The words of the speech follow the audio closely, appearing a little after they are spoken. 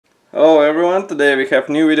Hello everyone, today we have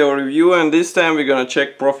new video review and this time we're gonna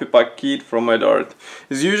check Profipack kit from Eduard.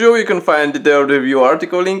 As usual, you can find detailed review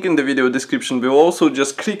article link in the video description below, so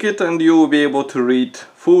just click it and you will be able to read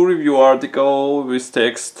full review article with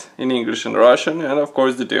text in English and Russian and of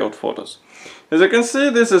course detailed photos. As you can see,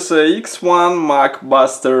 this is a X-1 Mach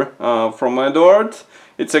buster from Eduard.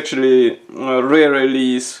 It's actually a rare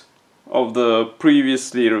release of the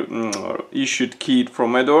previously issued kit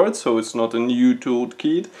from Eduard, so it's not a new tooled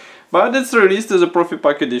kit. But it's released as a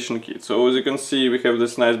Profipack edition kit. So as you can see, we have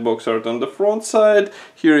this nice box art on the front side.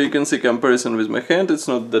 Here you can see comparison with my hand, it's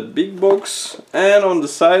not that big box. And on the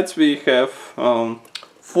sides we have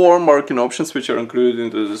 4 marking options which are included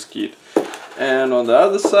into this kit. And on the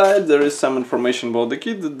other side there is some information about the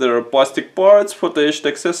kit. There are plastic parts, photo-etched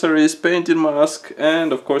accessories, painting mask,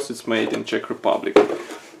 and of course it's made in Czech Republic.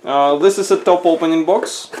 This is a top opening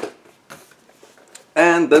box.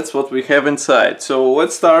 And that's what we have inside. So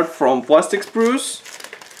let's start from plastic sprues.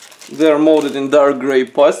 They are molded in dark gray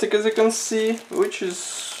plastic, as you can see, which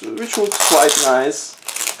looks quite nice.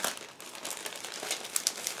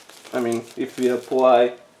 I mean, if we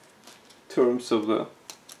apply terms of the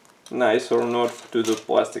nice or not to the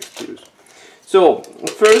plastic sprues. So,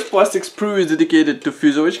 first plastic sprue is dedicated to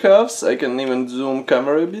fuselage halves. I can even zoom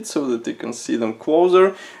camera a bit so that you can see them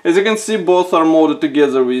closer. As you can see, both are molded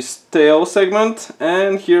together with tail segment,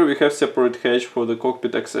 and here we have separate hatch for the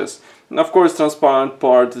cockpit access. And of course, transparent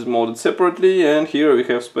part is molded separately, and here we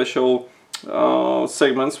have special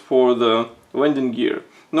segments for the landing gear.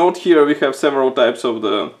 Note here we have several types of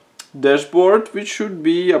the dashboard, which should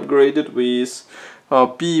be upgraded with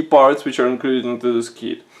PE parts which are included into this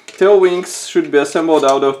kit. Tail wings should be assembled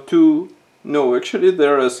out of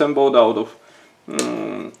they're assembled out of,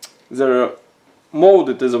 they're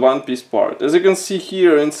molded as a one-piece part. As you can see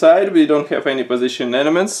here inside, we don't have any position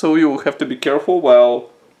elements, so you will have to be careful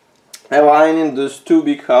while aligning those two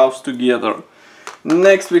big halves together.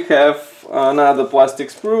 Next we have another plastic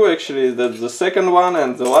sprue, actually that's the second one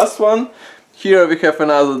and the last one. Here we have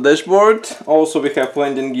another dashboard, also we have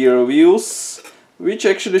landing gear wheels, which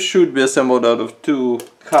actually should be assembled out of 2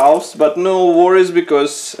 halves, but no worries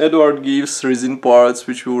because Eduard gives resin parts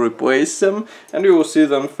which will replace them, and you will see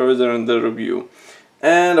them further in the review.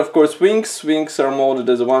 And of course wings are molded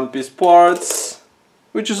as one-piece parts,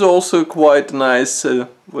 which is also quite nice,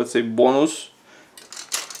 let's say bonus,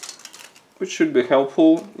 which should be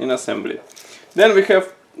helpful in assembly. Then we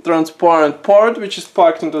have transparent part which is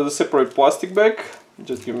packed into the separate plastic bag.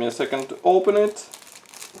 Just give me a second to open it.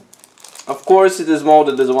 Of course it is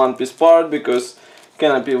molded as a one-piece part because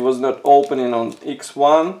canopy was not opening on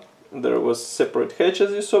X1. There was separate hatch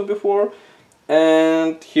as you saw before.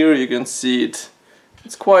 And here you can see it.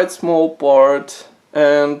 It's quite small part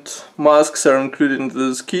and masks are included into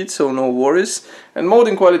this kit, so no worries. And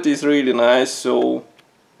molding quality is really nice, so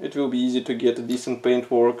it will be easy to get a decent paint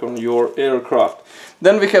work on your aircraft.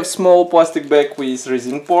 Then we have small plastic bag with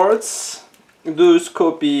resin parts. Those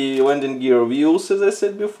copy landing gear wheels as I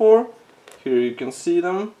said before. Here you can see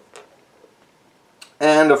them.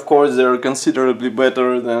 And of course they are considerably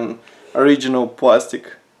better than original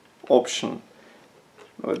plastic option.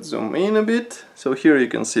 Let's zoom in a bit. So here you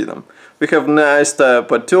can see them. We have nice tire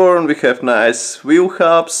pattern, we have nice wheel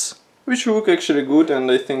hubs, which look actually good, and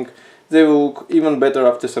I think they will look even better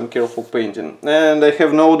after some careful painting. And I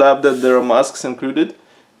have no doubt that there are masks included,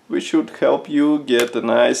 which should help you get a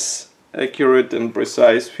nice, accurate and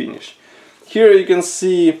precise finish. Here you can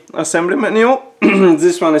see assembly manual.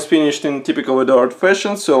 This one is finished in typical Eduard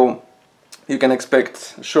fashion, so you can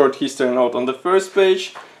expect a short history note on the first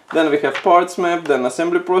page. Then we have parts map, then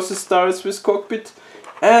assembly process starts with cockpit,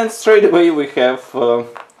 and straight away we have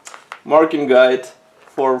marking guide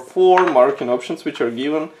for 4 marking options which are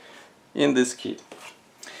given in this kit.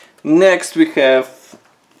 Next we have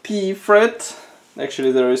PE thread.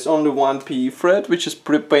 Actually there is only one PE thread which is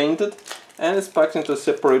pre-painted, and it's packed into a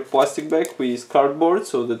separate plastic bag with cardboard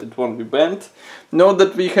so that it won't be bent. Note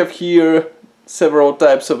that we have here several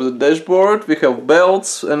types of the dashboard, we have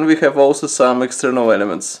belts, and we have also some external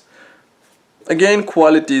elements. Again,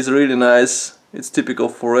 quality is really nice, it's typical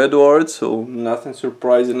for Eduard, so nothing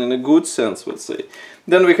surprising in a good sense, let's say.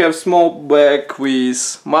 Then we have small bag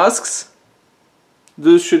with masks.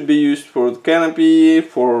 Those should be used for the canopy,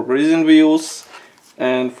 for resin wheels,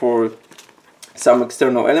 and for some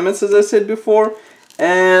external elements as I said before.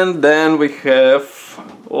 And then we have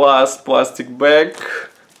last plastic bag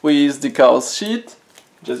with decal sheet.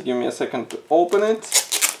 Just give me a second to open it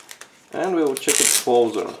and we will check it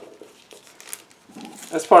closer.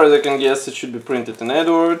 As far as I can guess, it should be printed in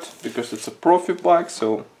Eduard because it's a Profipack,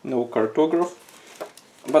 so no cartograph.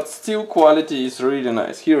 but still quality is really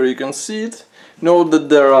nice. Here you can see it. Note that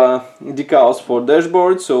there are decals for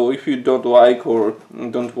dashboard, so if you don't like or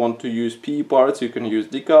don't want to use PE parts, you can use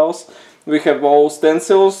decals. We have all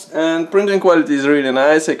stencils, and printing quality is really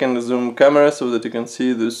nice. I can zoom camera so that you can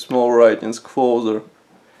see the small writings closer.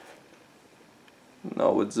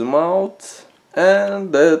 Now let's zoom out,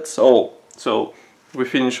 and that's all. So we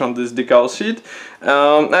finish on this decal sheet.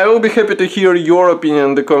 I will be happy to hear your opinion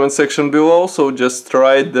in the comment section below, so just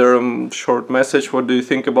write there a short message, what do you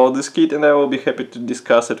think about this kit, and I will be happy to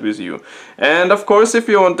discuss it with you. And of course, if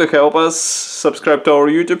you want to help us, subscribe to our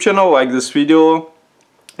YouTube channel, like this video,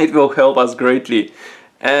 it will help us greatly.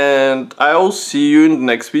 And I will see you in the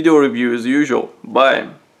next video review as usual.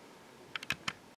 Bye!